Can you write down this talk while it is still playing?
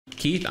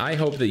Keith, I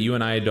hope that you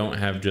and I don't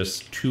have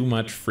just too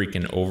much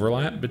freaking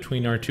overlap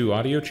between our two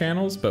audio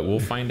channels, but we'll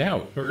find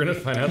out. We're gonna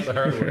find out the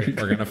hard way.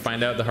 We're gonna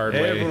find out the hard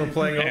way. Everyone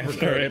playing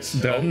Overcooked. It's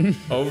done.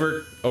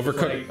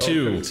 Overcooked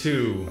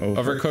 2.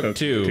 Overcooked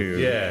 2.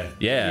 Yeah.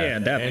 Yeah,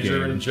 that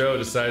Andrew game. and Joe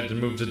decided to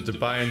move to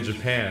Dubai in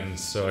Japan,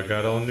 so I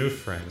got all new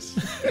friends.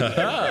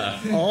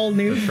 All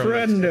new From the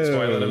friendos.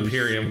 Twilight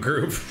Imperium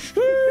group.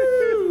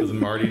 There's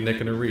Marty, Nick,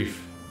 and Arif.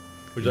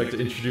 Would you like to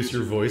introduce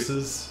your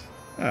voices?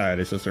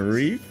 This is a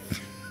reef.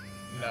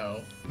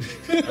 No.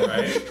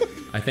 Alright.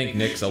 I think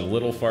Nick's a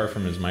little far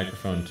from his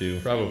microphone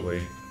too.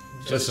 Probably.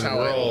 Just how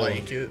I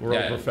like it. We're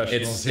all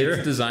professionals here.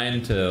 It's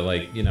designed to,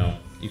 like, you know,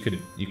 you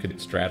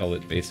could straddle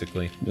it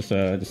basically, Just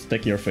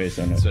stick your face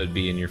on it. so it'd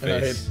be in your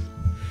face.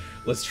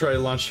 Let's try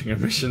launching a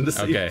mission to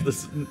see Okay. if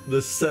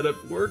this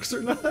setup works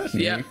or not.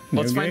 Yeah, New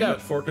let's find game? out.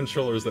 4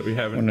 controllers that we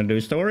haven't Wanna do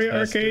story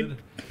tested.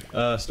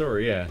 arcade?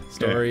 Story, yeah.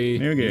 Story,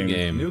 New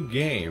game. New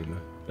game.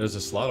 There's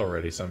a slot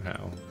already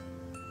somehow.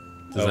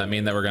 Does that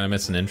mean that we're gonna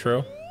miss an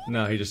intro?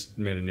 No, he just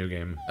made a new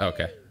game.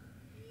 Okay.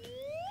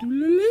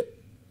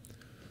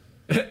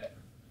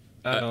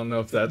 I don't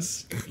know if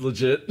that's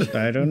legit.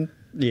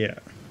 Yeah.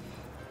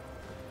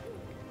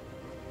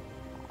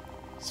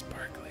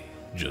 Sparkly.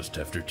 Just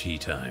after tea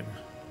time.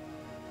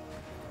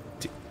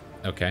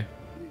 Okay.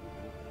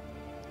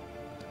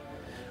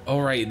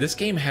 All right, this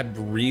game had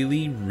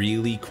really,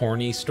 really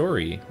corny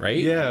story, right?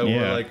 Yeah, Yeah.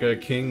 where like a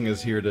king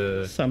is here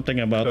to. Something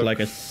about Cook like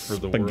a for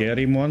the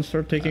spaghetti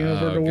monster taking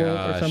over Oh, the world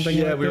or gosh. something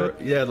Yeah, like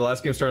that. the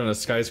last game started on a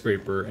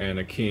skyscraper, and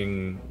a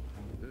king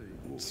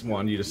just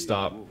wanted you to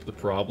stop the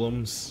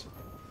problems.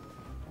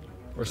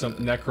 Or some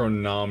Necro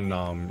Nom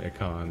Nom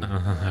Icon.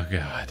 Oh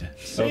god.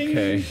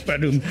 Okay.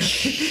 Ba-doom.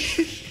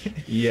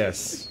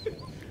 Yes.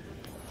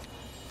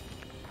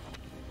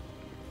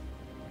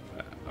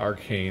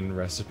 Arcane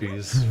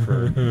recipes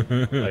for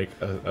like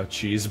a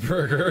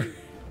cheeseburger.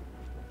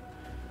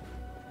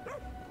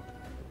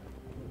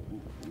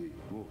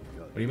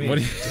 What do you mean? What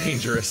do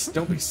Dangerous.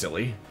 Don't be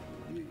silly.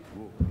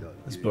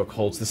 This book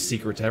holds the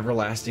secret to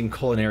everlasting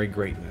culinary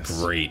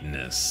greatness.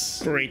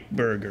 Greatness. Great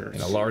burgers.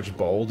 In a large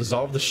bowl,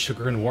 dissolve the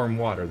sugar in warm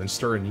water, then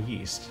stir in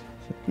yeast.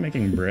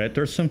 Making bread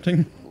or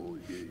something?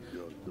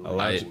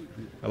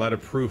 Allow to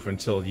proof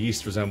until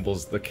yeast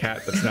resembles the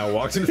cat that's now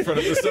walked in front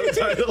of the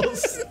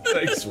subtitles.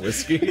 Thanks,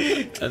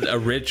 whiskey. A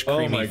rich, Oh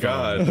creamy my foam.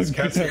 god, this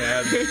cat's gonna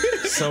add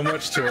so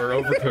much to our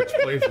Overcooked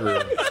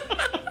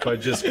playthrough by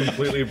just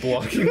completely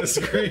blocking the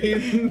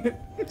screen.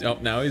 Oh,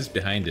 now he's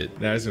behind it.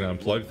 Now he's gonna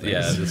unplug things.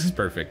 Yeah, this is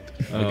perfect.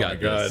 We Oh got my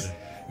god. this.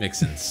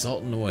 Mix in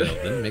salt and oil,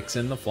 then mix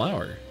in the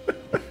flour.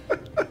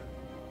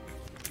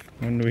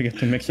 When do we get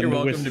to mix You're in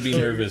the welcome to be whisk?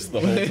 nervous the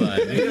whole time.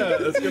 Yeah,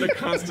 that's gonna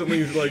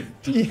constantly like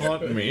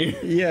haunt me.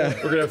 Yeah.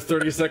 We're gonna have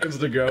 30 seconds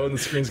to go and the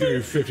screen's gonna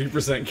be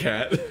 50%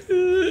 cat.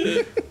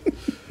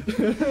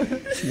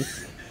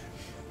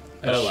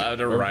 Allowed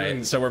to We're riot.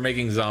 doing- So we're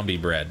making zombie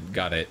bread.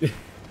 Got it.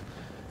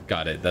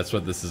 Got it. That's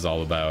what this is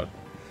all about.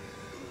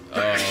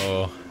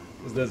 Oh,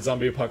 Is that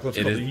zombie apocalypse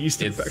it called is. the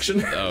yeast it's- infection?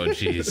 Oh,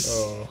 jeez.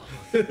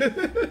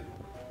 Oh.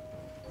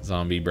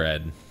 Zombie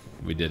bread.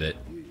 We did it.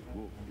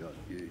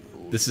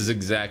 This is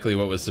exactly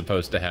what was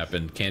supposed to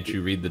happen. Can't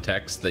you read the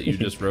text that you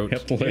just wrote?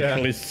 It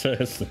literally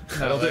says.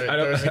 I don't think,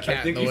 There's a I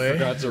cat think in he the way.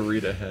 forgot to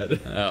read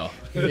ahead. Oh.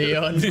 The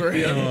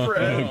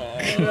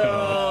Unbread.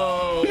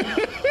 No!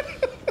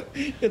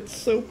 It's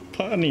so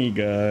punny,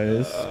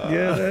 guys.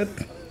 Get it?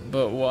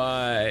 But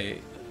why?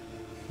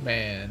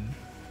 Man.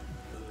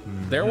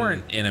 There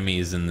weren't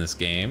enemies in this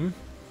game.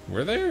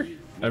 Were there?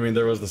 I mean,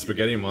 there was the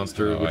spaghetti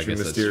monster, Oh, I which we guess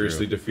that's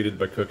mysteriously true. defeated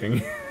by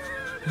cooking.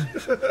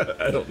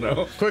 I don't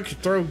know. Quick,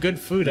 throw good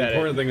food The at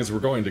important it. thing is we're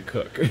going to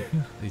cook.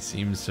 They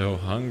seem so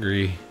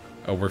hungry.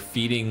 Oh, we're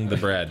feeding the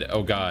bread.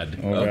 Oh, God.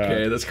 Oh,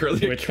 Okay, God. that's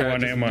currently Which a cat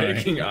one just am I?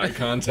 making eye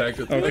contact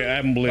with Okay,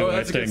 I'm blue, Oh,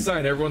 that's I a good think.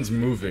 sign. Everyone's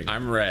moving.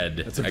 I'm red.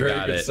 That's a I very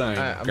got good it. sign.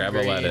 I'm Grab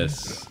green. a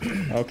lettuce.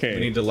 Okay.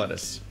 We need the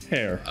lettuce.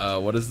 Here.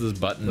 What does this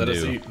button Let do?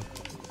 us eat.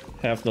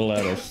 Have the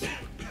lettuce.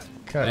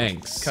 Cut,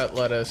 Thanks. Cut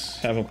lettuce.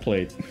 Have a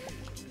plate.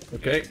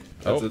 Okay,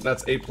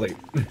 that's a plate.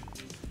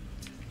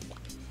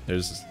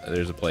 There's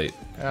a plate.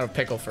 I got a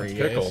pickle for you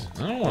Pickle. guys.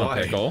 I don't want Why?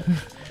 a pickle.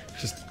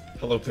 Just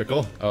hello,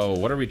 pickle. Oh,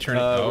 what are we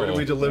turning? Where do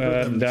we deliver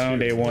them Down,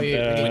 to? they want We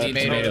We need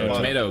tomato. Tomato.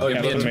 Tomato. Oh, Give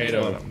yeah, me a put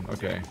tomato. on them.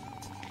 Okay.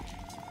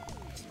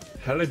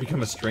 How did I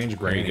become a strange There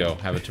granny? you go.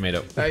 Have a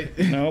tomato.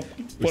 Nope.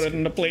 Put it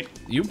in the plate.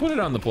 You put it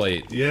on the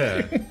plate.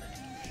 Yeah.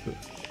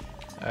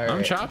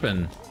 I'm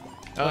chopping.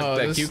 Oh, Look,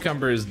 that this-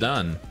 cucumber is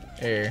done.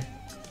 Here.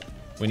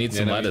 We need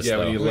some lettuce, yeah,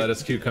 though. we need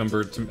lettuce,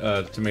 cucumber,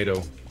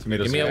 tomato.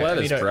 Tomato Give me a sauce.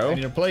 lettuce, I bro.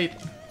 need a plate.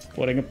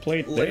 Putting a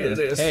plate there.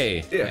 Lettuce.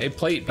 Hey, Yeah. hey,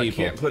 plate I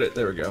people. can't put it.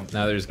 There we go.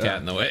 Now there's a cat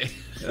in the way.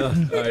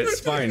 Alright, it's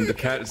fine. The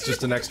cat is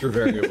just an extra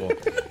variable.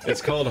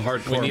 It's called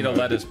hardcore. We need a mode.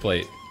 lettuce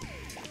plate.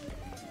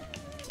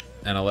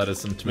 And a lettuce,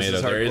 some tomato.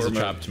 is There is a hardcore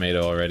mode. chopped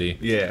tomato already.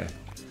 Yeah.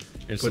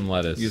 Here's some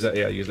lettuce. Use that.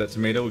 Yeah, use that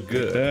tomato.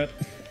 Good. That.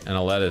 And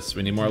a lettuce.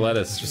 We need more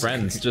lettuce.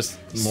 Friends, just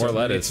more So many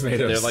lettuce.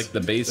 tomatoes. They're like the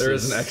basis. There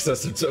is an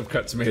excess of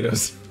cut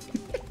tomatoes.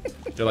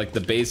 They're like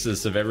the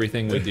basis of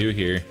everything we do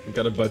here. We've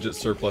got a budget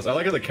surplus. I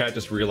like how the cat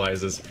just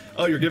realizes,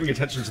 oh, you're giving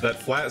attention to that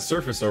flat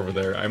surface over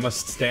there. I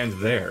must stand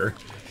there.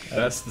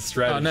 That's the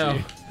strategy. Oh no,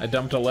 I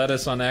dumped a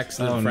lettuce on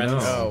accident, Oh, friends.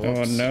 no.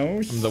 Oh no.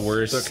 I'm the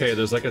worst. It's okay,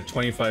 there's like a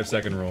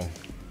 25-second rule.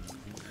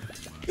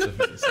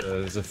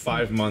 It's a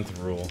 5-month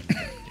rule.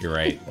 You're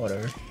right.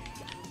 Whatever.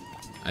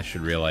 I should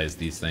realize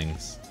these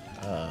things.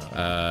 You What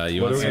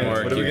want are some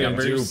more we gonna do?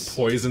 cucumbers?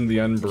 Poison the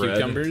unbread?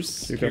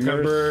 Cucumbers?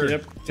 Cucumber.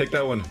 Yep. Take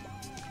that one.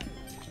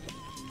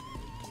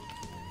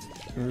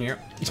 Yep.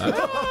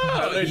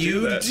 Oh,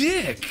 you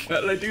dick! How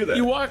did I do that?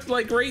 You walked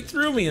like right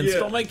through me and Yeah.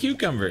 stole my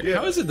cucumber. Yeah.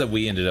 How is it that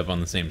we ended up on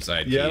the same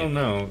side? Yeah, I Keith? don't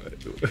know.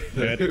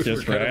 That's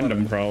just random,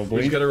 We just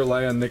probably. gotta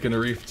rely on Nick and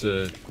Arif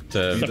to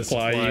To do the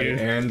Supply you.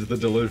 and the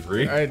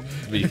delivery.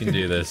 we can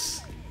do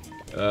this.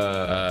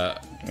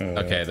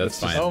 Okay, that's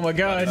fine. Oh my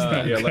god.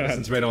 Yeah, lettuce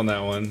and tomato on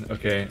that one.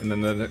 Okay, and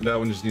then that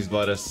one just needs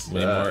lettuce. We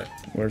need more.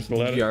 Where's the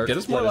lettuce? Yark, Get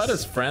us more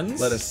lettuce, friends.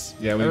 Lettuce.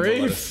 Yeah, we need more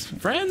Arif. lettuce.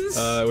 Friends.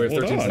 We have Hold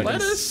 13 on. seconds.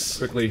 Lettuce.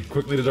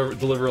 Quickly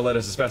deliver a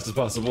lettuce as fast as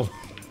possible.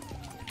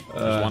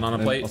 There's one on a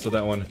and plate. Also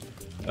that one.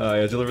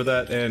 Yeah, deliver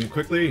that and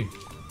quickly.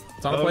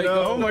 It's on a Oh plate. no!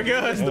 Go. Oh my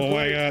god! Oh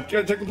my god.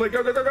 Gotta take the plate.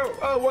 Go, go, go, go!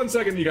 Oh, 1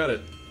 second, you got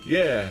it.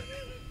 Yeah.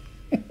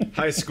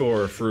 High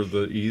score for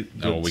the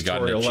Oh, we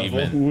got an tutorial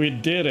achievement. level. We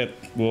did it,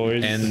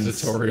 boys. And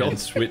Tutorial. and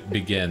Swit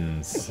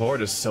begins. The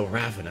horde is so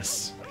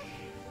ravenous.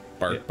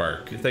 Bark,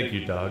 bark. Thank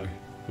you, dog,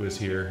 who is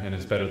here and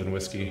is better than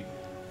whiskey.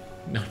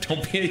 No,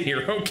 don't be a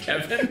hero,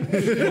 Kevin.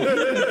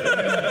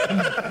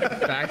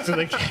 Back to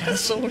the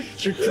castle.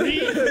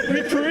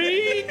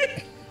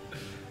 Retreat!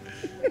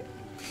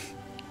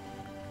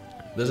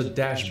 There's a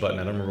dash button.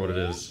 I don't remember what it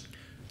is.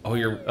 Oh,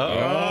 you're.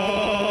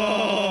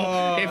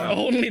 Oh, if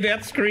only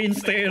that screen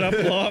stayed up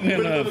long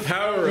enough.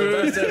 Power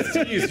of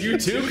SSTs. You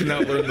too can now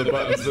learn the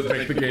buttons that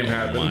make the game Oh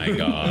happen. my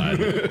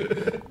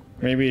god.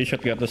 Maybe you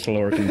should get the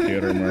slower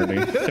computer, Marty,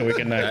 so we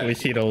can actually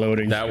see the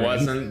loading That screen.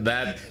 wasn't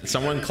that.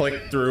 Someone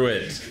clicked through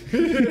it.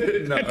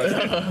 No,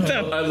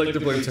 I like to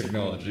blame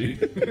technology.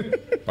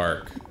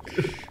 Bark.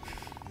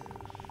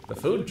 The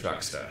food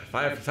truckster,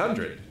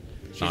 500.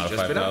 She's Not a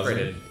just been 5,000.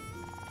 upgraded.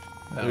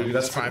 No, Maybe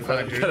that's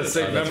 500. Gotta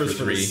save Oh, that's members for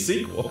for the 3.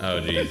 sequel. Oh,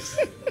 jeez.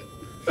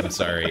 I'm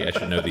sorry. I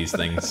should know these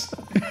things.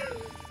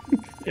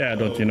 Yeah,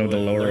 don't you know the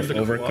lore of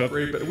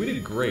Overcooked? But we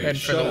did great. And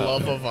for the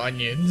love of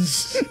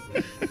onions.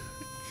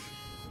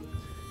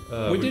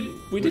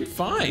 We did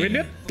fine. We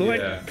did like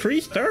Yeah.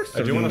 3 stars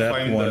I do in want to that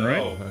find one, the.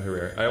 right? Oh, here we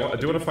are. I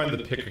do want to find the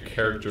pick a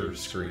character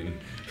screen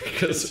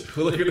because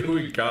look at who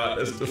we got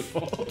as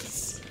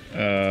defaults.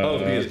 Oh,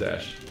 B is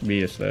dash. B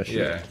is dash.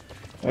 Yeah.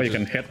 Oh, you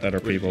can hit other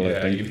people, I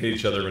Yeah, you think. hit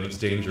each other when it's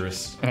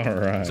dangerous.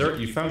 Alright. Sir,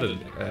 you found an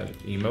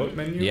emote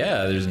menu?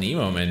 Yeah, there's an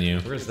emo menu.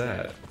 Where's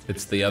that?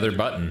 It's the other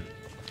button.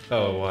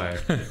 Oh, why?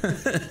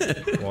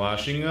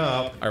 Washing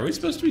up. Are we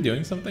supposed to be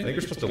doing something? I think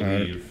you're supposed to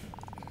leave.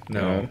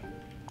 No.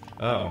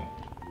 Oh.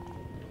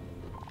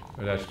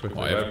 Oh, that's quickly.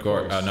 Why, of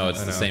course. Oh, no, it's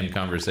I the know. same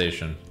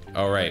conversation.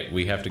 All right,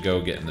 we have to go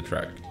get in the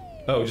truck.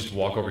 Oh, just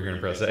walk over here and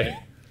press A.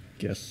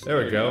 Yes. There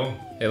we go.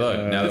 Hey, look,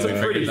 now It's that a we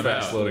pretty figured them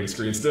fast out. loading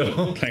screen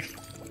still.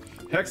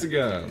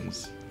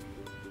 Hexagons.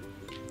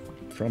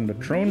 From the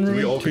throne room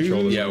We all to...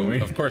 control this. Yeah, don't we?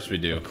 of course we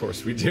do. Of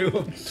course we do.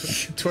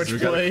 Twitch We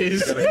gotta-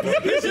 plays.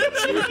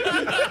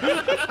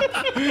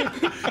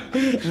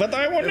 But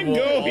I want to We'll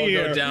go all go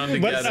here. down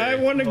But together. I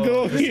want to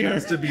go This here.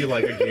 has to be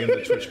like a game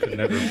that Twitch could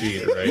never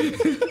beat, right?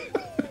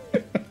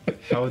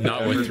 How would they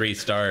Not ever, with 3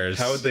 stars.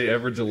 How would they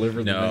ever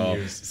deliver the No.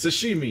 menus?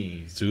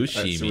 Sashimi.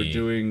 Sushimi. So we're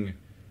doing,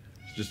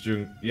 just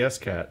doing. Yes,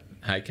 cat.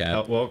 Hi,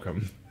 Cat.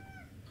 Welcome,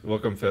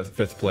 welcome,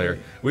 fifth player.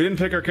 We didn't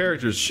pick our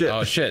characters. Shit.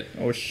 Oh, shit.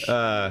 Oh, sh...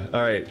 All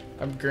right.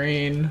 I'm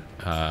green.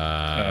 What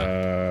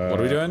are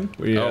we doing?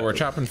 We're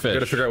chopping fish.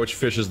 Gotta figure out which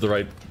fish is the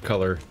right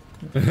color.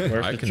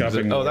 Where's I the can-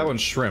 chopping Oh, that board?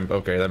 one's shrimp.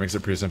 Okay, that makes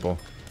it pretty simple.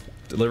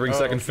 Delivering Oh,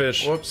 second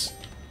fish. Whoops.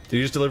 Did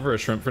you just deliver a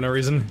shrimp for no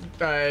reason?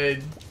 I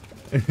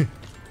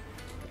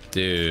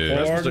Dude.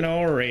 Or supposed to-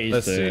 no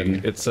Let's see.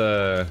 raisin. It's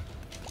boop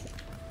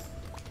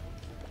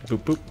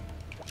boop.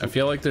 I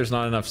feel like there's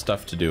not enough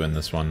stuff to do in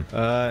this one.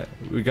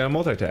 We got a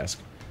multitask,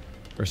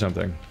 or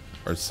something.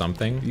 Or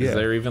something. Yeah. Is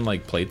there even,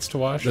 like, plates to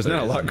wash? There's There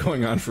not a lot isn't.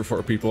 going on for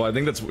 4 people. I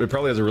think it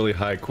probably has a really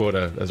high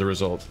quota as a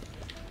result.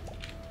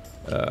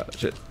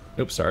 Shit.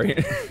 Oops, sorry.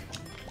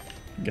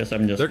 Guess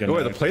I'm just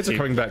gonna... the plates are keep-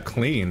 coming back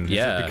clean. Is it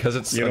Yeah. because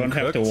it's You don't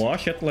have to uncooked?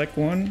 wash it like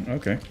one?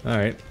 Okay. All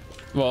right.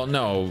 Well,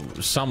 no.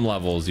 Some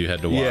levels you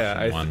had to wash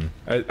Yeah, in one.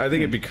 I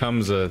think it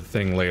becomes a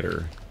thing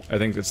later. I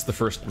think it's the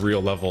first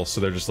real level, so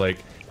they're just like,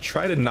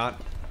 try to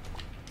not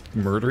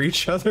murder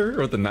each other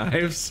with the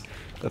knives.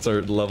 That's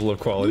our level of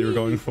quality we're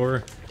going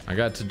for. I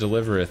got to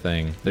deliver a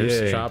thing. There's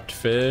Yay. chopped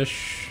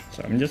fish.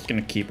 So I'm just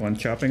gonna keep on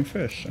chopping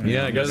fish.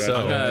 Yeah, I guess so.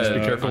 I'm gonna- Just be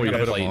careful I'm when you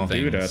gonna put them all. plate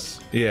Do things.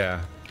 that.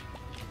 Yeah.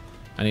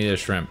 I need a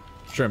shrimp.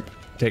 Shrimp.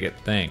 Take it.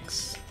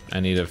 Thanks.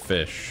 I need a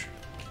fish.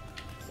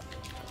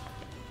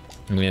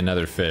 I need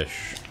another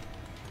fish.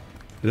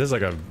 This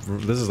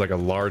is like a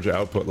large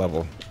output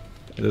level.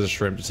 There's a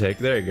shrimp to take.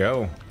 There you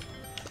go.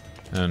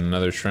 And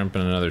another shrimp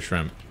and another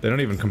shrimp. They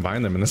don't even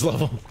combine them in this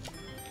level.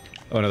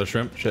 Oh, another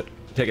shrimp. Shit.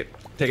 Take it.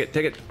 Take it,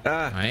 take it.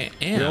 Ah, I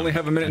am. we only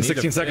have a minute and I need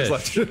a 16 seconds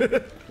fish.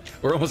 left.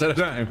 We're almost out of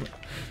time.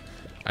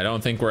 I don't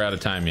think we're out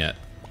of time yet.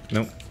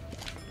 Nope.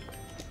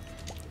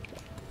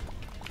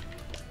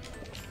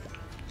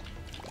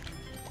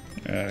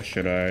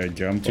 Should I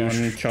jump Two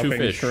on chopping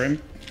fish.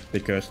 shrimp?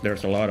 Because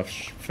there's a lot of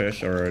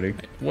fish already.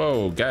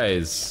 Whoa,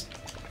 guys.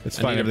 It's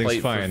I fine, need a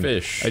everything's plate for fine.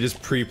 fish. I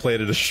just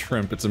pre-plated a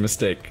shrimp. It's a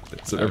mistake.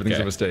 Everything's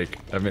Okay. a mistake.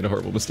 I've made a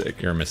horrible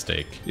mistake. You're a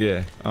mistake.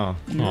 Yeah. Oh.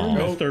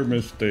 Mr.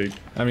 Mistake.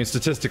 I mean,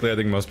 statistically, I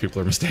think most people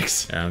are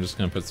mistakes. Yeah, I'm just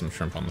gonna put some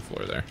shrimp on the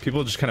floor there.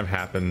 People just kind of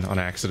happen on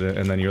accident,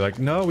 and then you're like,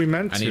 no, we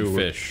meant I to. need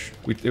fish.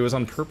 It was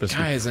on purpose.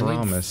 Guys, we I need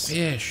promise.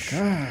 fish.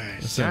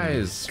 Guys.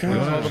 Guys, we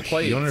want all the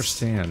plates. You don't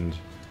understand.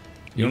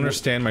 You don't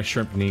understand my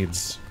shrimp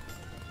needs.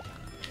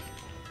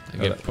 I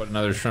get put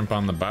another shrimp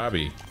on the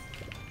bobby.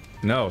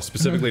 No,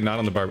 specifically not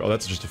on the barbie. Oh,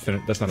 that's just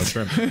a that's not a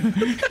shrimp.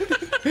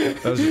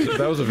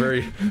 that was a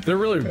very. They're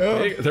really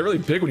big. They're really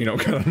big when you don't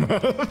cut them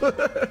up.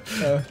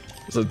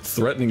 It's a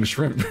threatening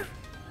shrimp.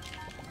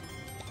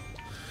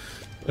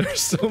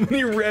 There's so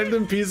many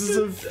random pieces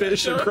of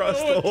fish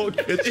across the whole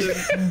kitchen.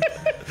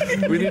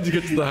 We need to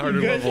get to the harder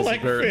You guys levels.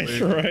 like apparently,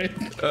 fish, right?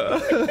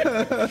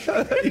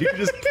 you can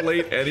just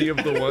plate any of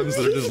the ones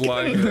that are just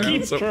lying around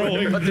Keep somewhere.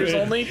 throwing But there's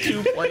fish. only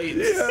 2 plates.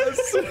 Yes,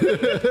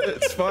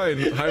 it's fine.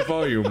 High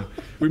volume.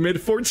 We made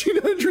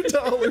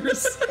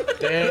 $1,400.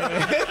 Damn.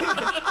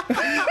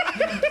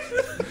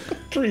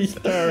 3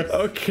 stars.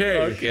 Okay.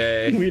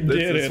 Okay. We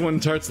did This it.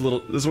 one starts a little.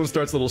 This one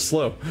starts a little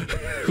slow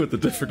with the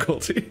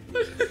difficulty.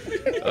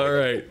 All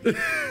right.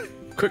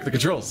 Quick, the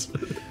controls.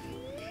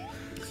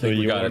 So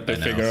you got want it to by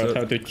now. figure out So-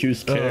 how to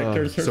choose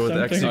characters or so with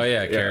something? X, Oh,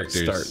 yeah,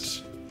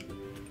 characters.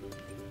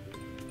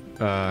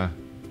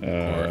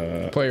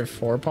 Start. Player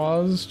 4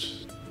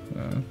 paused.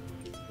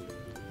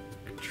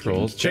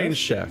 Controls. Change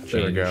chef.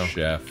 There we go.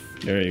 Chef.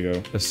 There you go.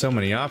 There's so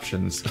many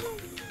options.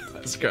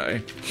 This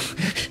guy.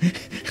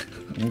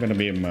 I'm gonna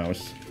be a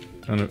mouse.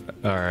 All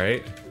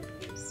right.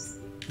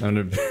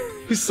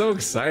 He's so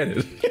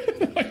excited.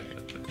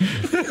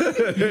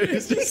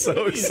 He's just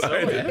so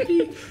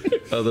excited.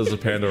 Oh, there's a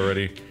panda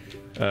already.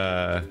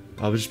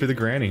 I'll just be the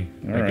granny.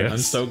 I right. guess. I'm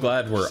so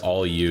glad we're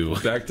all you.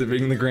 Back to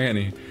being the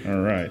granny. All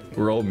right.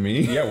 We're all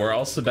me. Yeah, we're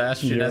all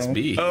Sebastian You're all-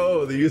 SB.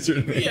 Oh, the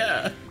username.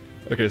 Yeah.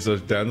 Okay, so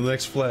down to the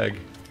next flag.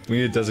 We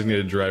need a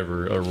designated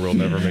driver, or we'll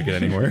never make it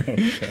anywhere.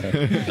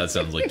 That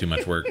sounds like too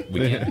much work.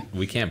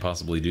 We can't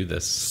possibly do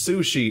this.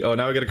 Sushi. Oh,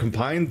 now we got to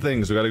combine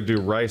things. We got to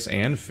do rice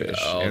and fish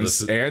Oh, and,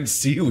 this is- and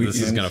seaweed.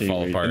 This is gonna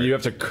fall seaweed. apart. And you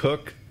have to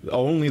cook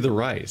only the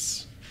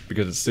rice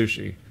because it's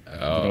sushi.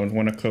 I don't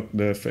want to cook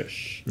the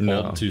fish.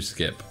 No. Hold to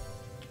skip.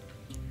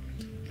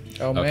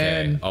 Oh Okay,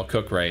 man. I'll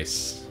cook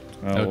rice.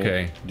 I'll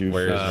Okay. Do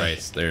Where's fish.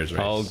 rice? There's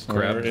rice. I'll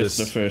grab Where this.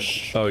 is the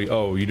fish?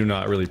 Oh, you do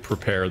not really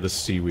prepare the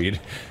seaweed.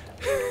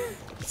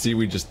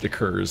 Seaweed just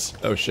occurs.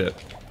 Oh shit.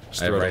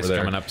 Just I have throw it rice over there.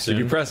 coming up If soon.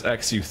 you press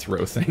X, you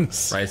throw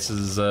things. Rice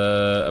is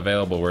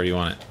available. Where do you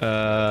want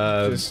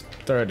it? Just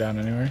throw it down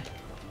anywhere.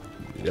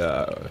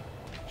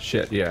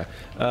 Shit, yeah.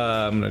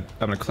 I'm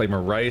gonna claim a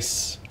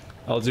rice.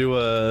 I'll do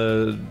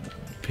a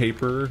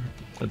paper.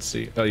 Let's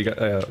see. Oh, you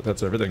got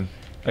that's everything.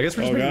 I guess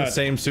we're just Oh, making the God.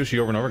 same sushi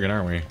over and over again,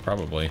 aren't we?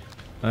 Probably.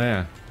 Oh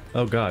yeah.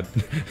 Oh god.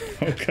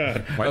 Oh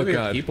god. Why Oh, do we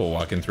God. have people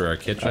walking through our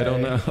kitchen? I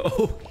don't know.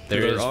 Oh,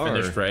 There is are.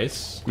 finished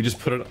rice. We just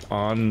put it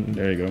on.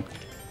 There you go.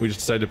 We just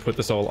decided to put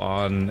this all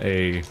on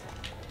a.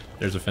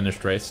 There's a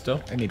finished rice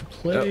still. I need a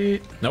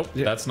plate. Nope,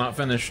 that's not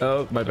finished.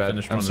 Oh, my The bad.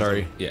 finished I'm one is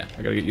sorry. over- Yeah.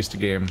 I gotta get used to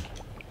game.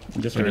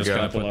 I'm just We're gonna just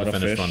gonna slap a put lot the of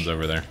finished fish. ones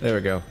over there. There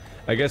we go.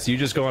 I guess you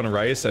just go on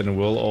rice and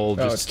we'll all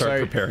Oh, just start sorry.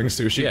 preparing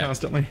sushi Yeah.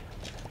 constantly.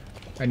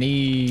 I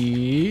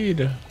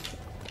need.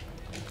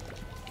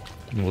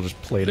 And we'll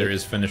just plate There it.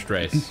 is finished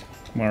rice.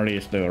 Marty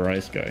is the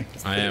rice guy.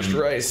 I am. Finished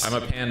rice. I'm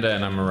a panda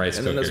and I'm a rice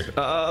And then cooker.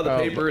 there's the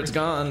paper, it's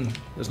gone.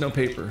 There's no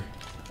paper.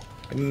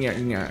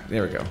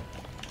 There we go.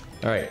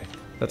 All right,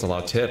 that's a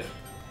lot of tip.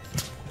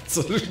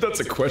 That's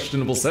a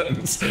questionable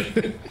sentence.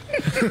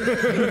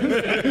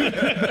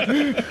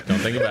 Don't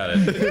think about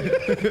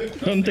it.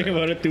 Don't think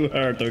about it too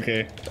hard,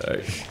 okay?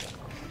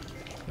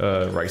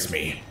 Rice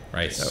me.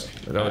 Rice.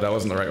 No, that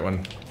wasn't the right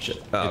one.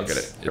 Shit. Oh, I'll get it.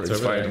 It's Everything's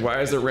over fine. there.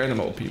 Why is there random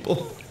old people?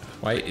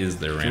 Why is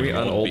there random we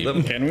old unold people?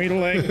 them? Can we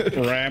like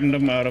ram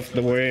them out of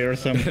the way or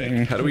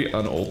something? How do we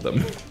unold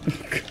them?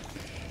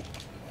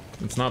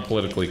 It's not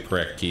politically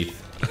correct, Keith.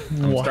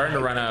 I'm starting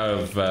to run out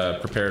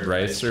of prepared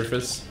rice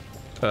surface.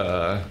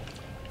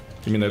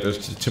 You mean that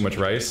there's too much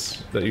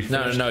rice that you?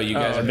 No, you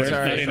guys are There's putting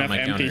not fish on enough my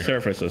empty counter.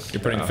 surfaces.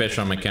 You're putting fish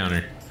on my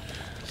counter.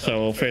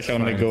 So fish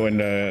only go in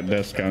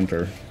this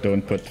counter.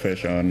 Don't put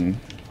fish on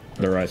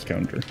the rice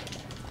counter.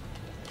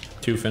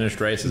 2 finished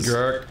rices.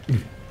 Grr.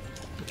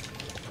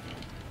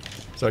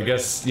 So I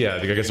guess, yeah,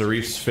 I guess a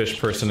Reef's fish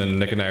person and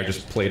Nick and I are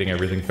just plating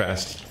everything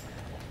fast.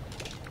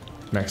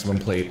 Maximum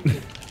plate.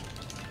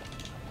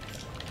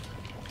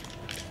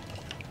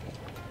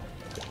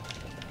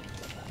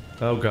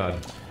 Oh god.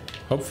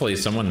 Hopefully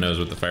someone knows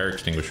what the fire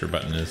extinguisher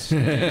button is.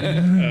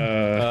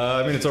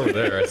 I mean, it's over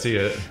there. I see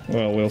it.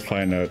 Well, we'll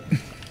find out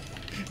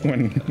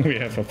when we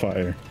have a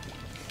fire.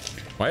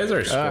 Why is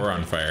our store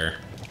on fire?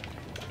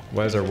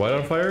 Why is our what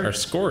on fire? Our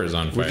score is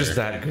on fire. We're just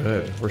that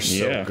good. We're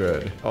so Yeah.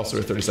 good. Also,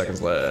 we're 30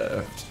 seconds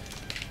left.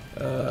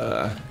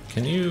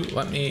 Can you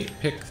let me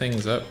pick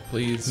things up,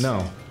 please?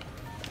 No.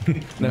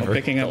 Never.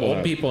 Picking The up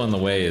old people in the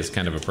way is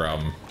kind of a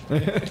problem.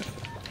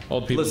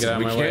 Old people get Listen, out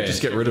we of my can't way.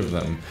 just get rid of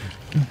them.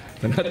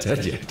 They're not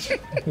dead yet.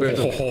 We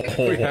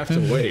have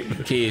to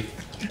wait.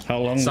 Keith, How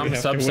long do some we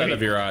have to subset wait?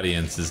 of your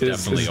audience is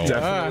It's definitely old.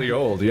 definitely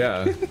old,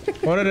 yeah.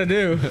 What did I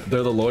do?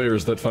 They're the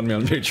lawyers that fund me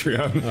on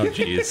Patreon. Oh,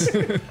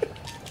 jeez.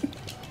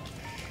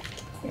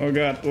 Oh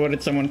god, what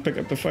did someone pick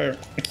up the fire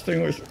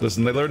extinguisher?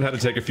 Listen, they learned how to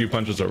take a few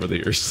punches over the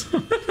years.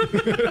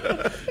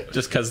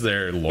 Just because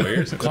they're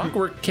lawyers?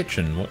 Clockwork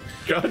Kitchen. What?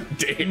 God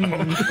damn.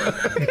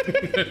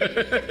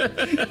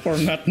 For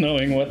not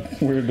knowing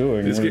what we're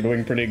doing. This We're game-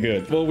 doing pretty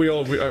good. Well, we've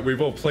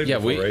all played Yeah,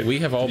 before, right? we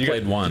have all You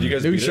played guys- one. You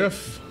guys New beat it?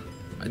 chef.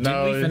 Did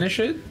No, we finish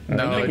it?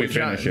 No, think we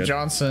finished it.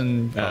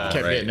 Johnson kept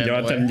right. getting in the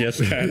Jonathan way.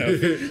 just kind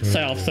of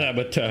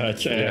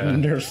self-sabotage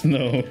and there's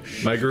no...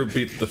 My group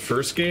beat the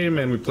first game,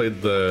 and we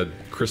played the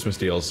Christmas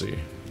DLC.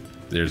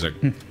 There's a...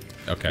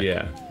 Okay.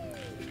 Yeah.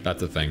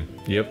 That's a thing.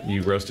 Yep,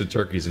 you roasted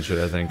turkeys and shit,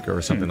 I think,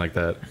 or something like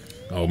that.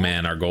 Oh,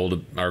 man, our goal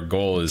is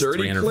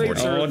Dirty 340.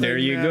 plates are- Oh, there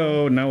you now.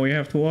 go. Now we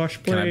have to wash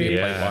Can I be plates. a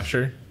Yeah. plate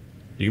washer?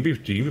 You can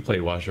be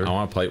plate washer. I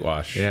want a plate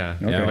wash. Yeah.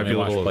 Yeah, Okay. let Might me be a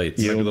wash little- plates.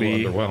 Might be a You'll little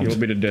be, underwhelmed. you'll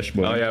be the dish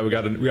boy. Oh yeah, we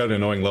got an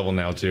annoying level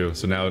now too.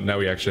 So now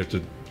we actually have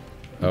to.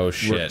 Oh,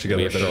 shit. together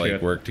We have to, with like,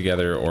 shit. work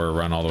together or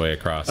run all the way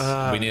across.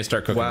 We need to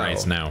start cooking wow.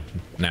 rice now.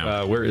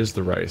 Where is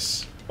the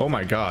rice? Oh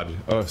my god.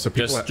 Oh, so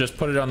people. Just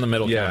put it on the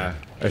middle yeah,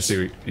 counter. I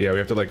see. Yeah, we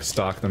have to like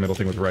stock the middle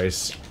thing with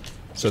rice,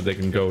 so they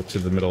can go to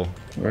the middle.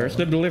 Where's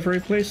the delivery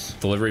place?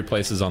 Delivery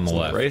place is on the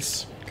left.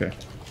 Rice. Okay.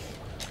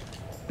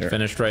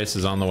 Finished rice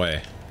is on the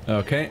way.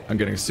 Okay, I'm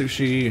getting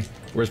sushi.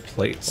 Where's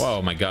plates?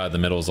 Oh my god, the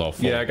middle's all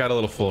full. Yeah, I got a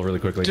little full really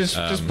quickly. Just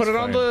put it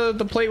on fine.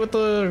 the plate with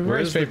the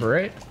rice is the- paper,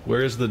 right?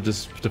 Where is the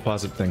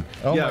deposit thing?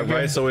 Oh yeah, my God.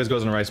 rice always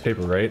goes in rice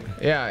paper, right?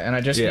 Yeah, and I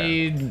just Yeah.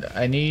 need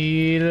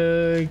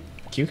a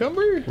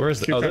cucumber. Where is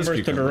the? Oh, there's Cucumbers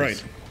to the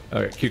cucumbers.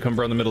 All right,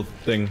 cucumber on the middle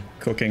thing.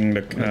 Cooking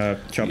the,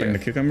 chopping Yeah. the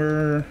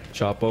cucumber.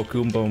 Chopo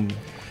kumbum.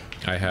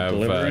 I have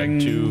Delivering,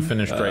 2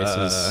 finished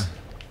rices.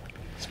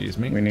 Excuse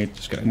me. We need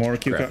Just gonna more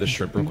grab this cucumber.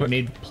 shrimp real We quick.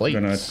 need plates.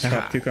 Gonna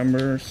chop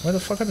cucumbers. Where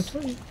the fuck are the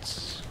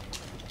plates?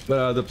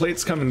 The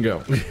plates come and go.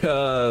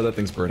 That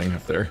thing's burning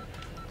up there.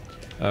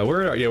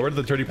 Where did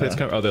the dirty plates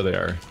come? Oh, there they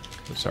are.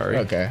 Sorry.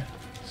 Okay,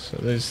 so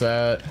there's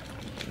that.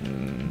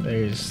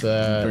 There's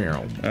that.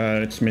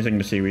 It's missing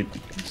the seaweed.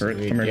 Alright,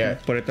 Seaweed, come here. yeah.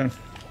 Put it down.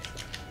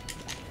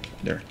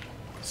 There.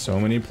 So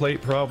many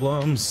plate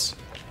problems.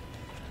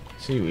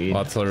 Seaweed.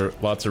 Lots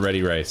of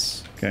ready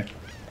rice. Okay.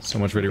 So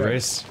much ready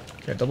rice.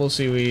 Got double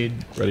seaweed.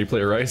 Ready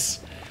plate rice.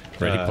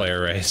 Ready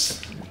player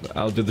rice.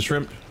 I'll do the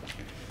shrimp.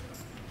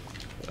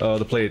 Oh,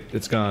 the plate.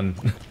 It's gone.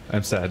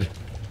 I'm sad.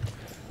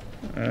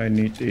 I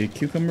need a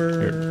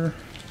cucumber.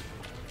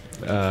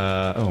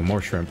 Oh,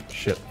 more shrimp.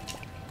 Shit.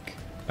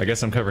 I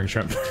guess I'm covering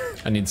shrimp.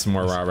 I need some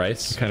more raw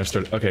rice. Kind of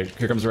started. Okay,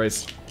 here comes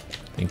rice.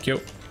 Thank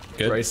you.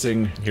 Good.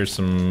 Ricing. Here's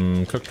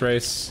some cooked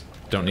rice.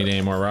 Don't need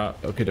any more raw.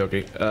 Okay,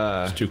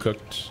 dokie. 2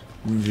 cooked.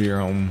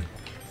 Jerome.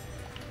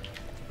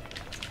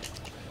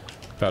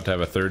 About to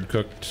have a 3rd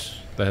cooked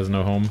that has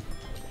no home.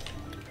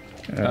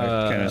 Can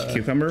I have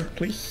cucumber,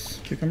 please?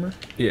 Cucumber?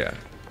 Yeah.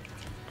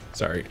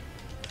 Sorry.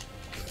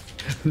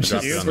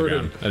 Drop it on the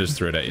ground. I just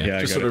threw it at you. Yeah,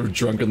 I Just got sort it. of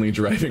drunkenly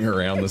driving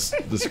around this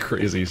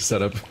crazy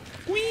setup.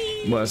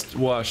 Must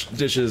wash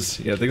dishes.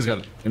 Yeah, things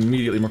got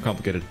immediately more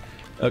complicated.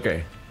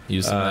 Okay.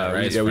 Use some of that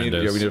rice, we need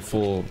friendos. a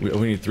full. We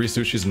need 3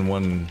 sushis and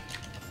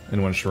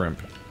one shrimp.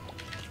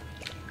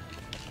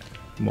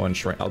 One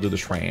shrimp. I'll do the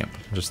shrimp.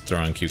 Just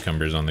throwing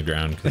cucumbers on the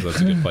ground because that's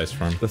a good place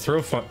for them. The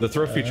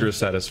throw feature is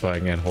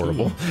satisfying and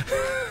horrible.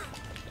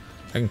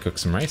 I can cook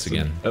some rice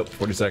again. Oh,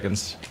 40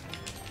 seconds.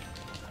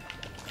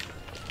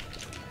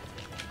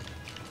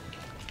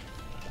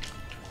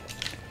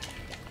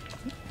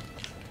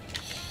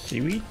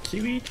 Seaweed?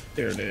 Seaweed?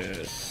 There it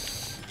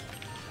is.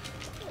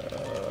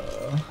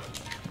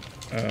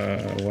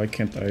 Why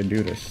can't I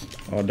do this?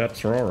 Oh,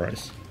 that's raw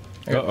rice.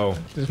 Uh-oh.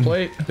 This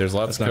plate. There's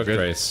lots That's of not cooked good.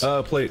 rice.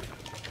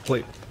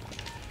 Plate.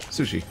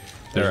 Sushi.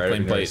 There's a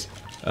Alright, plain rice.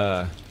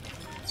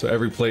 So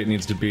every plate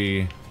needs to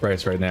be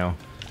rice right now.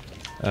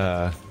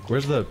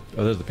 Where's the...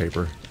 Oh, there's the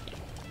paper.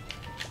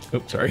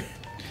 Oh, sorry.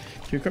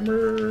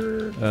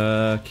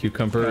 Cucumber?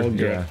 Cucumber.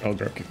 Yeah. I'll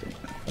grab cucumber.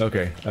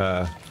 Okay.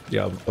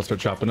 Yeah, I'll start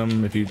chopping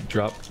them if you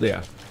drop...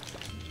 Yeah.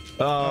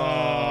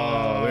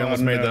 Oh, we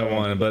almost made that no.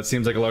 one, but it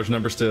seems like a large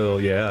number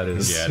still. Yeah, it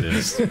is. Yeah, it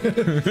is.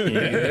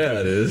 Yeah,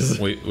 it is.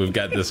 We've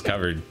got this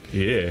covered.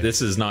 Yeah.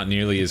 This is not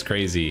nearly as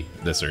crazy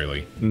this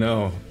early.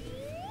 No.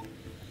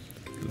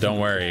 Don't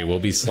worry, we'll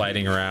be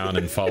sliding around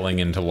and falling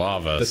into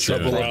lava. The soon,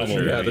 trouble I'm of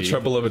sure. the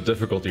trouble of a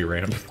difficulty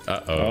ramp.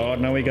 Oh,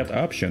 now we got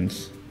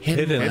options.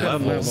 Hidden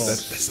levels.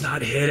 That's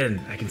not hidden.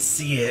 I can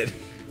see it.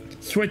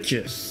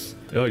 Switches.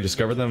 Oh, you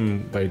discover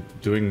them by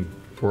doing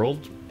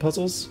world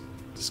puzzles?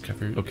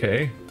 Discovered.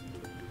 Okay.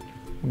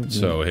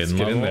 So hidden Let's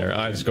get in level. there.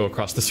 I just go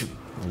across this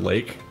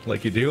lake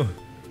like you do.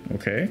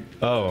 Okay.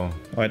 Oh.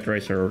 White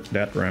rice or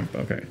that ramp.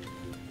 Okay.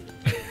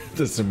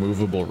 This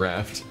immovable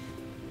raft.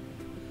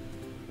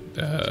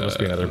 There must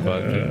be another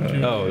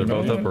button. Oh, they're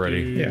both up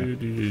already.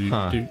 Yeah.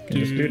 Huh.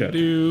 Just do that.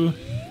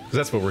 'Cause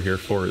that's what we're here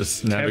for,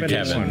 is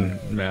navigation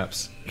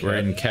maps. We're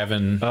in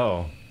Kevin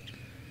Oh,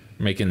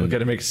 making. we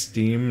gotta make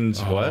steamed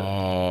what?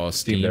 Oh,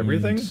 Steamed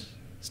everything?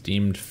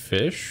 Steamed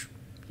fish.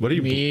 What do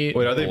you... Meat.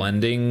 Wait, are they...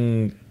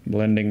 Blending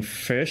Blending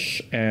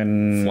fish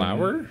and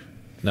flour?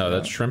 No,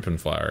 that's shrimp and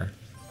flour.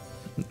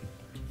 I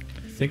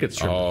think it's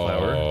shrimp and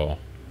flour. Oh.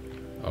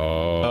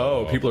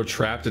 Oh, people are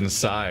trapped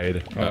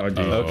inside. Oh, geez.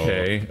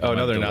 Okay. Oh,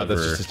 no, they're not.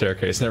 That's Deliver. just a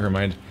staircase. Never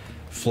mind.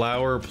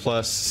 Flour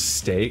plus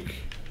steak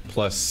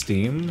plus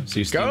steam. So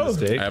you steam Go.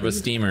 the steak. I have a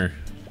steamer.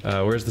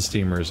 Where's the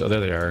steamers? Oh,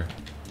 there they are.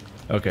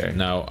 Okay.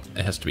 No,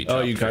 it has to be. Oh,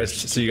 chopped you guys.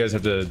 first. So you guys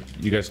have to.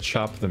 You guys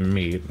chop the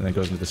meat and it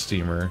goes into the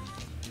steamer.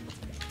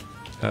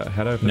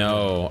 How do I?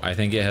 No, I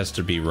think it has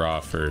to be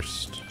raw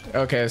first.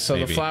 Okay, so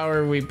Maybe. the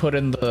flour we put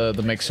in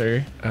the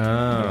mixer. Oh.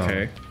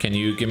 Okay, Can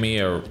you give me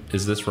a?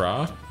 Is this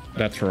raw?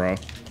 that's raw.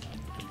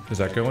 Does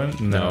that go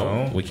in?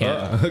 No, we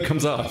can't. It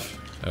comes off.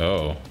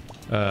 Oh.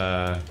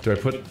 Do I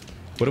put?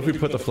 What if we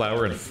put the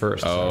flour in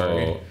first? Oh,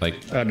 Sorry.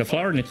 like The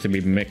flour needs to be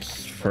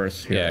mixed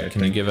first. Here, yeah. I Can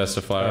you think. give us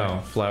a flour?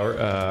 Oh, flour.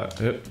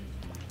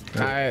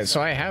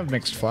 So I have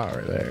mixed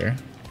flour there.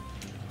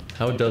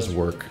 How it does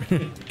work.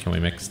 Can we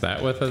mix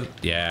that with it?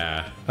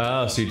 Yeah.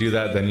 Oh, so you do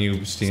that, then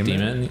you steam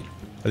Steam it? it.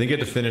 I think you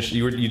had to finish.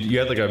 You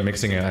had like a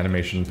mixing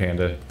animation,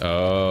 Panda.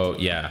 Oh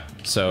yeah.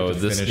 So have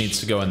to this finish- needs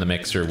to go in the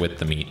mixer with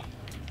the meat.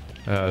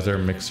 Is there a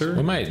mixer?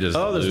 We might just.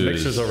 Oh, there's lose.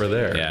 mixers over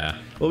there. Yeah.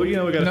 Well, we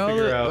gotta No,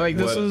 figure out. like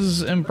this what,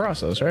 is in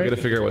process, we right?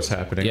 gotta figure out what's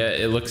happening. Yeah,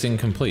 it looks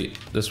incomplete.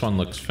 This one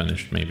looks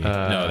finished, maybe.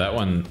 No, that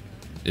one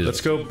is.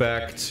 Let's go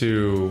back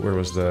to where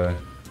was the?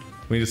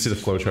 We need to see the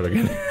flowchart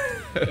again.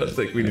 I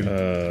think we need.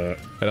 I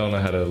don't know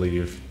how to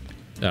leave.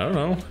 I don't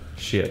know.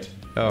 Shit.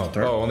 Oh,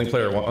 only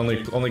player one.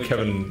 Only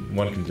Kevin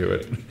one can do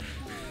it.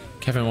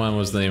 Kevin 1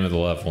 was the name of the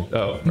level.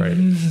 Oh, right.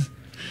 I'm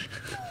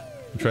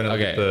trying to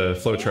look at Okay. the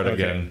flowchart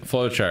again.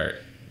 Flowchart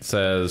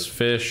says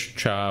fish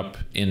chop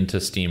into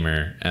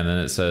steamer, and then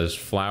it says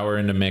flour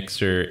into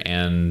mixer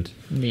and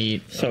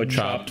Meat. So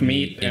chopped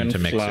meat and into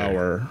mixer.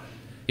 flour.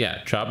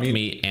 yeah, chopped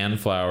meat and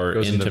flour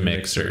Goes into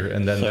mixer.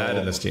 and then So that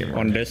in the steamer.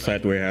 on this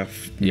side we have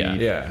Yeah,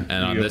 meat. Yeah.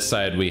 And on You- this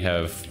side we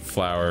have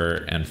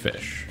flour and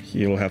fish.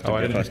 You'll have to Oh,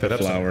 I get didn't us pick that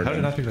the up. flour. How did I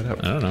then. not pick that up?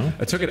 I don't know.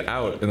 I took it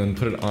out and then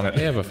put it on it.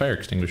 They have a fire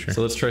extinguisher.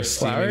 So let's try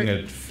steaming Flour?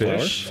 a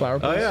fish. Flour, Oh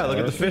please? yeah, look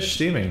at the fish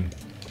steaming.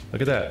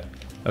 Look at that.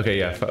 Okay,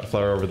 yeah,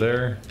 flour over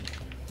there.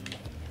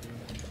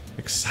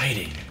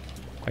 Exciting.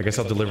 I guess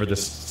I'll deliver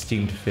this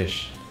steamed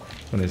fish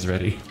when it's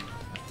ready.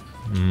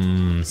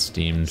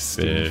 Steamed Steamed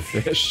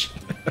fish. fish.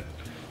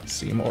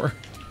 Seymour.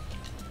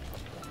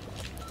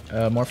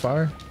 More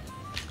flour.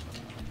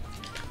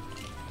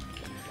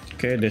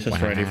 Okay, this is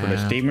ready for the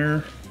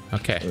steamer.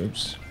 Okay.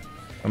 Oops.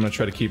 I'm gonna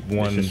try to keep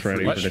one. This is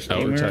ready What? for the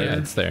Oh, steamer. yeah,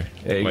 it's there.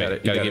 Yeah, you Wait, got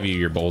it, you gotta got give it. you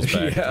your bowls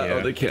back. Yeah, Yeah.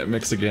 oh, they can't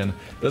mix again.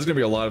 There's gonna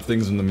be a lot of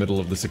things in the middle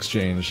of this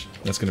exchange.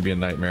 That's gonna be a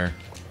nightmare.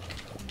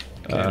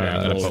 I'm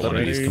gonna put one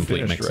of these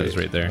complete finished, mixes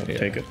right there. Yeah.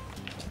 Take it.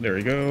 There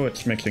we go.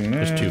 It's mixing now.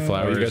 There's 2 Oh,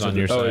 flours you guys on have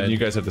your the, oh, side. and you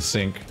guys have the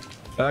sink.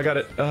 I got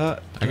it. I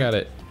got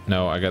it.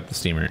 No, I got the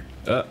steamer.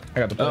 I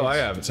got the plates. Oh, I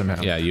have it somehow.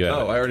 Yeah, you have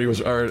Oh, it. I already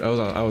was.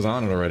 I was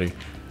on it already.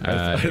 Here's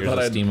a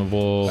I'd-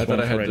 steamable. I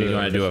thought I had Ready to- You for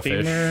wanna the do a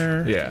fish?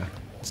 steamer. Yeah,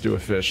 let's do a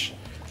fish.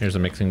 Here's a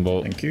mixing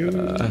bowl. Thank you.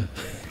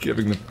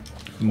 Giving the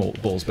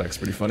bowls back's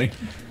pretty funny.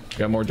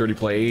 Got more dirty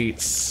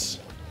plates.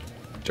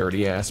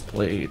 Dirty ass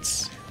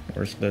plates.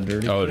 Where's the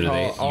dirty? Oh, do they?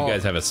 I'll- You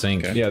guys have a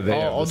sink. Okay. Yeah, they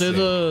have I'll the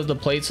do sink. the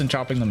plates and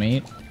chopping the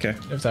meat, Okay.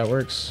 if that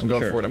works. I'm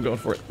going Sure. for it. I'm going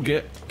for it.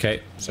 Get.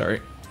 Okay.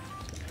 Sorry.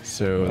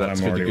 So Well,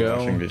 that's I'm good to already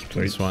washing go. these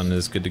plates. This one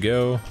is good to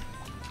go.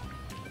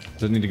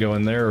 Does it need to go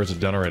in there or is it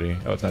done already?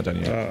 Oh, it's not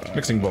done yet.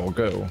 Mixing bowl,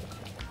 go.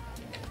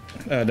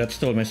 That's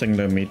still missing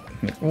the meat.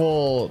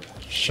 Well,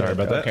 Sorry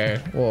about that. okay.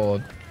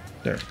 Well,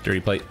 There. Dirty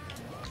plate.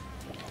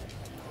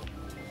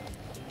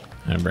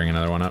 And bring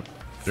another one up.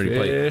 Dirty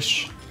plate.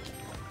 Fish.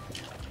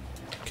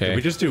 Okay. If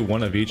we just do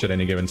one of each at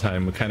any given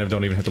time, we kind of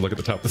don't even have to look at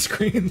the top of the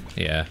screen.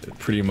 Yeah. It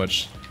pretty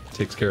much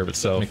takes care of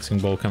itself. Mixing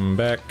bowl coming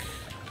back.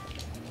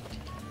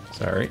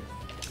 Sorry.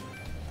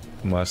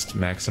 Must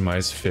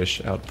maximize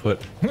fish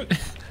output.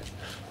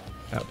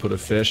 Output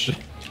of fish. Why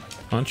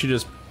don't you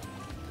just...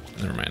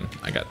 Never mind.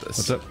 I got this.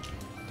 What's up?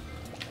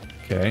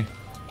 Okay.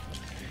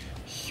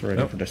 It's ready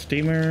Nope. for the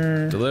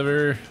steamer.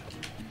 Deliver.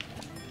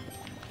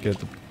 Get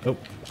the. Oh.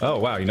 Oh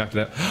wow! You knocked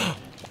it out.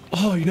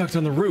 Oh, you knocked it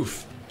on the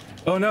roof.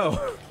 Oh no!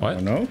 What? Oh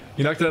no!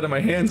 You knocked it out of my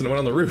hands and it went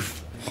on the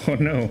roof. Oh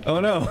no! Oh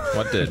no!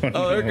 What did?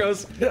 Oh, there it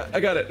goes. Yeah, I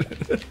got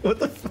it. What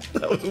the?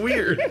 That was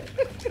weird.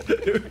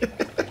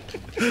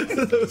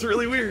 That was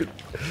really weird.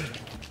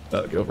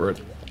 Oh, go for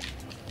it.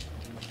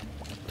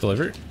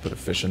 Deliver? Put a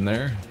fish in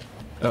there.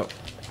 Oh.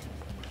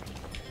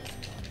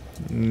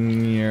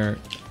 Yeah.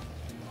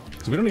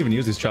 Because we don't even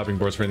use these chopping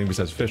boards for anything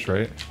besides fish,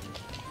 right?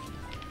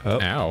 Oh.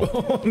 Ow.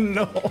 Oh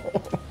no!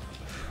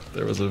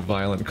 There was a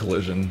violent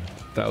collision.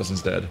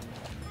 Thousands dead.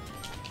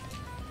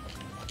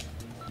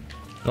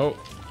 Oh.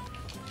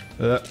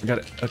 Got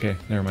it. Okay,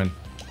 never mind.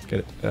 Get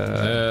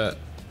it.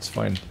 It's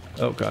fine.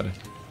 Oh god.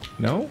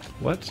 No?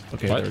 What?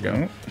 Okay, What? there we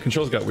go.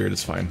 Controls got weird.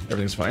 It's fine.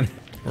 Everything's fine.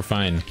 We're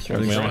fine. We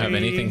don't have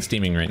anything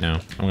steaming right now.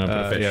 I'm gonna put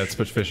a fish. Yeah, let's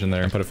put fish in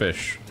there. Put a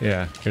fish.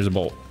 Yeah. Here's a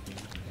bolt.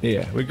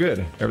 Yeah, we're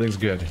good. Everything's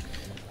good.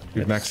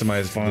 We've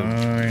maximized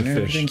Fine. the fish.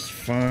 Everything's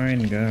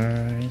fine,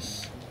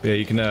 guys. Yeah,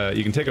 you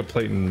can take a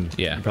plate and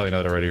Yeah. you probably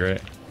know that already, right?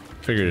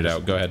 Figured it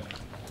out. Go ahead.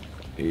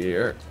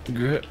 Here.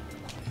 Good.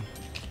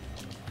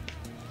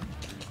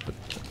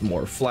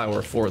 More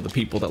flour for the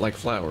people that like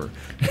flour.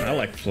 I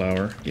like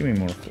flour. Give me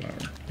more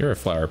flour. You're a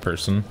flower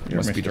person. You're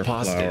Must be Mr.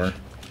 deposited. Flour.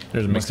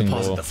 There's a Must mixing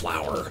deposit bowl. the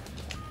flour.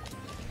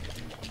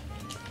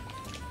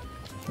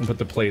 And put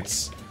the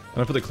plates. I'm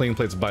gonna put the clean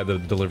plates by the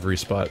delivery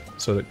spot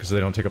so that because they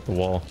don't take up the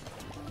wall.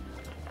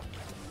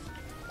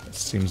 That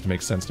seems to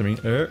make sense to me.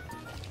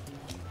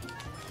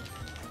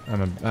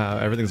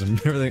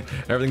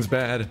 Everything's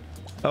bad.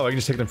 Oh, I can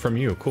just take them from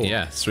you. Cool.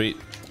 Yeah, sweet.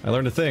 I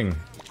learned a thing.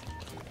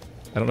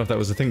 I don't know if that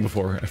was a thing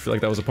before. I feel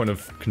like that was a point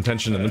of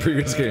contention in the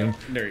previous game.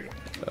 There you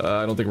go.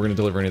 I don't think we're gonna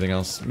deliver anything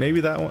else.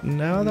 Maybe that one.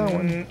 No, that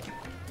one.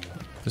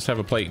 Just have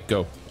a plate.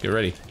 Go. Get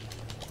ready.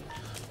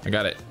 I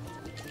got it.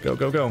 Go,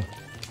 go, go.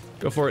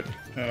 Go for it.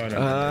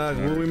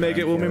 Will we make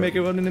it? Will we make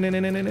it?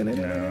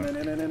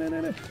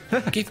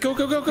 Keith, go,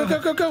 go, go, go, go,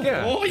 go, go.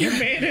 Yeah. Oh, you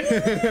made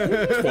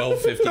it.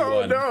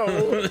 12:51. No.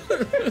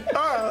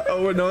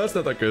 Oh no, that's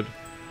not that good.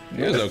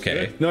 It was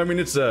okay. No, I mean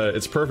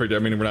it's perfect. I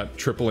mean we're not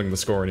tripling the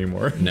score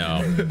anymore.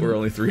 No. We're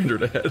only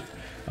 300 ahead.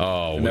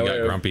 Oh, we Now got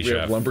have- Grumpy we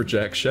have Chef.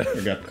 Lumberjack Chef.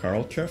 We got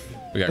Carl Chef.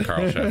 We got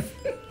Carl Chef.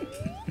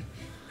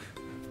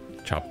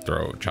 Chop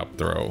throw, chop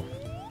throw.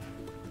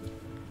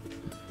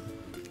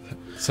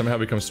 Somehow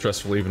becomes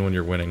stressful even when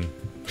you're winning.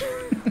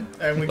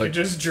 And we could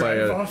just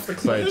drive off the By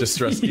cliff.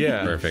 distress.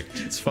 Yeah. Perfect.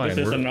 It's fine. This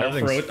is an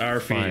everything's off-road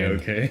RV, fine.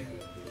 okay?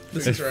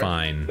 This It's is right.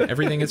 fine.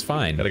 Everything is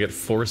fine. Gotta get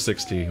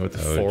 460 with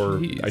Oh, 4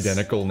 jeez.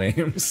 identical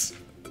names.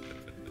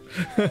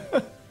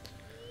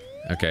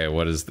 Okay,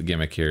 what is the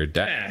gimmick here?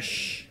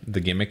 Dash. The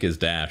gimmick is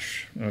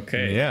dash.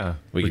 Okay. Yeah.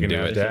 We can do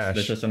have it. Dash.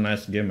 This is a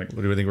nice gimmick.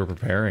 What do we think we're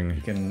preparing?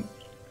 You can.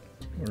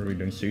 What are we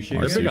doing? Sushi?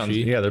 Or They're big on-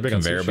 sushi. yeah, they're big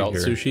on Conveyor sushi belt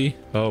here. sushi.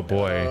 Oh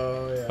boy.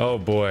 Oh, yeah. Oh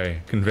boy.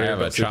 I Conveyor have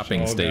a belt sushi.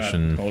 chopping Oh, God.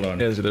 station. Hold on.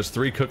 Yeah, so there's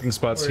 3 cooking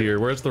spots Where- here.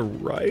 Where's the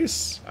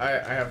rice? I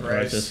have Rice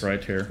rice. is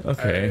right here.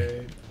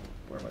 Okay.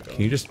 Where am I going?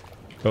 Can you just...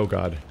 Oh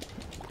god.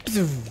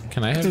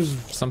 Can I have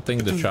something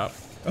to chop?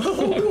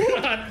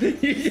 God,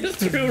 you just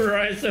threw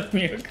rice at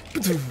me.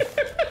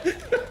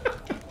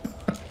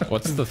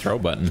 What's the throw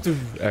button?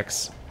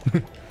 X.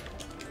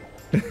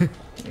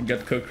 You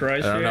got cooked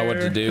rice I don't know what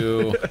to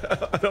do.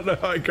 I don't know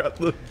how I got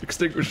the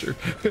extinguisher.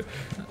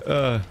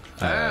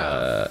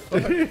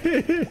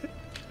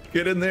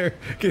 Get in there.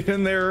 Get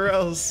in there or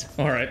else.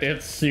 Alright,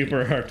 it's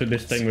super hard to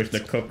distinguish the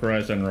cooked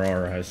rice and raw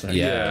rice.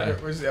 Yeah.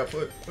 Where's the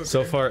output? Okay.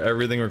 So far,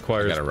 everything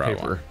requires Got a raw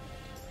paper. one.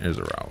 Here's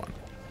a raw one.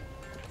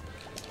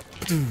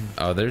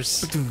 Oh,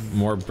 there's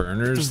more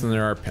burners than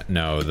there are.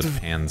 No, the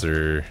pans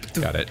are.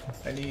 Got it.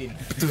 I need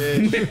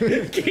fish.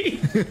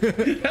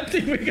 I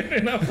think we got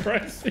enough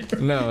rice here.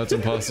 No, it's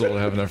impossible to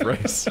have enough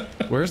rice.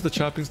 Where's the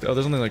chopping? Oh,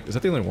 there's only like. Is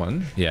that the only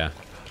one? Yeah.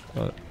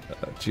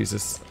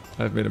 Jesus,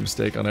 I've made a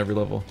mistake on every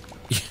level.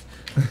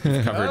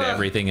 Covered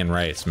everything in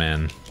rice,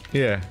 man.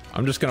 Yeah.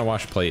 I'm just gonna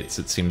wash plates.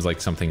 It seems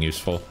like something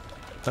useful.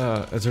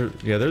 Is there?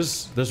 Yeah.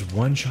 There's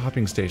one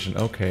chopping station.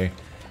 Okay.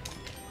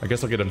 I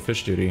guess I'll get on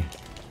fish duty.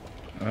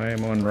 I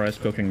am on rice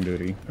cooking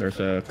duty. There's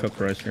a cooked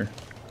rice here.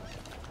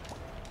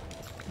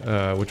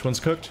 Which one's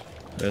cooked?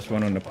 There's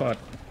one on the pot.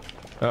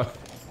 Oh.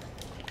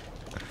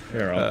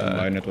 Here, I'll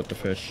combine it with the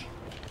fish.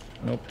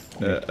 Nope.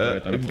 Need to put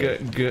it on a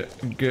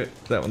plate. Good.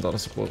 That one's on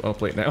a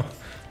plate now.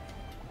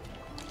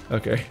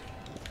 Okay.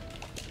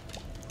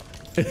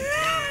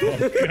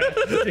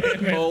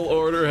 Whole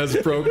order has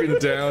broken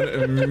down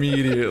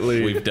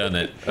immediately. We've done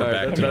it. We're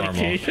Alright, back to normal.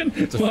 Communication?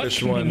 It's a What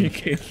fish one.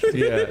 communication?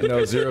 Yeah,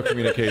 no, 0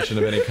 communication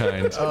of any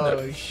kind.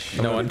 Oh,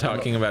 shit. No one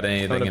talking about I'm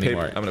anything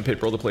anymore. gonna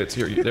paper roll the plates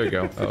here. There you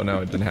go. Oh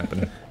no, it didn't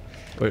happen.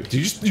 Wait,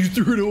 you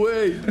threw it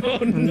away. Oh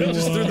no!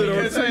 Just threw the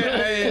Because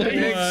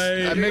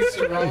I mixed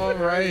raw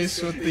rice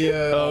with the.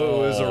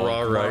 Oh, it was a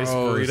raw rice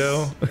gross.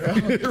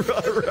 burrito.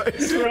 Raw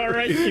rice. Raw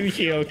rice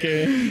sushi,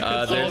 okay.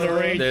 all the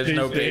rage There's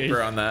no these days.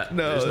 paper on that.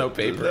 No, There's no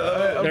paper.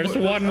 There's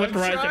one with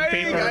rice and trying,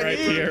 paper I right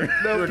need- here.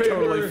 No We're paper.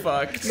 totally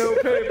fucked. No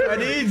paper. I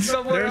need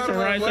somewhere There's out of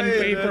my rice and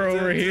way. paper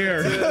over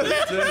here.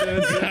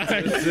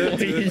 Guys,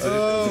 please.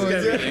 Oh,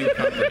 It's gonna be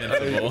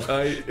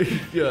incomprehensible.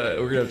 Yeah,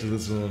 we're gonna have to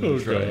listen to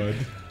this one.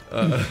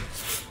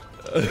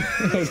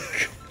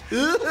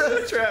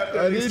 Trapped.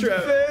 I need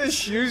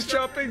fish. Use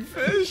chopping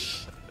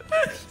fish.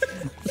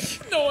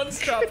 No one's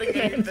chopping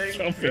anything.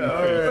 Something.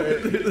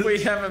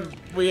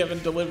 We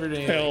haven't delivered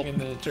anything Help. in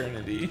the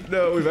eternity.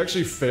 No, we've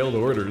actually failed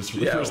orders for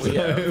the Yeah, first we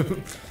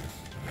time.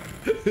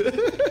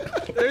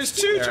 There's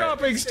 2 right.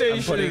 chopping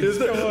stations. Is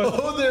there?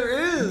 Oh, there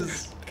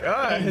is.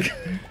 God.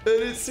 I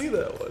didn't see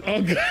that one.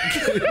 Oh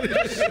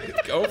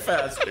god. Go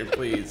faster,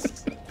 please.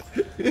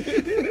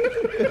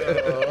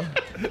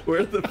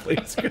 Where'd the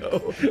plates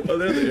go? Oh,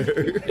 they're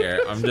there.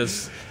 Here, I'm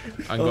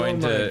Oh going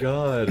my to.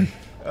 god.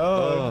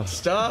 Oh,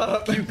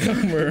 stop.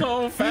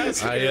 Oh,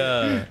 fast.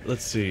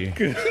 Let's see.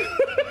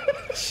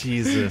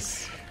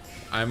 Jesus.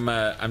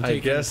 I'm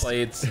taking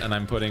plates and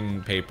I'm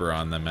putting paper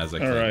on them as I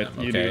clean All right, them.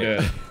 Okay. you do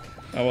that.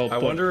 I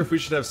wonder if we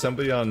should have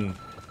somebody on.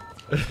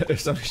 If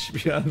somebody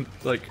should be on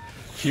like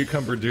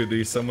cucumber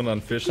duty, someone on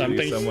fish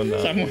duty, someone.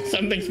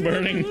 Something's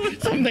burning.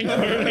 Something's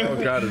burning.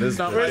 Oh god, it is.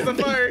 Not Where's the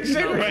fire not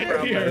extinguisher? my Right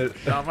problem. here.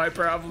 Not my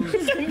problem.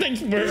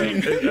 Something's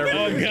burning.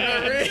 Oh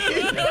god.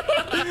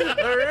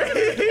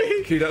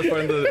 Can you not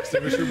find the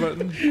extinguisher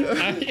button?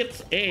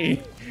 It's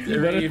A.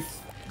 Reef,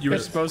 you were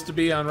supposed to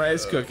be on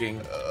rice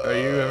cooking. Are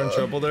you having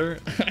trouble there?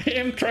 I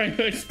am trying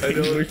to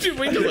extinguish. Did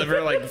we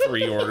deliver like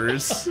 3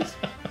 orders?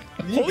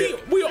 Holy,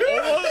 we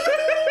all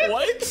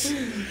what?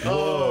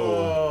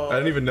 Oh, I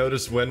didn't even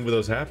notice when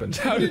those happened.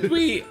 How did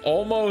we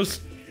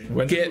almost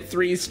When get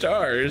 3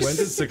 stars? When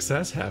did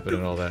success happen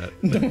and all that?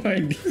 No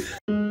idea.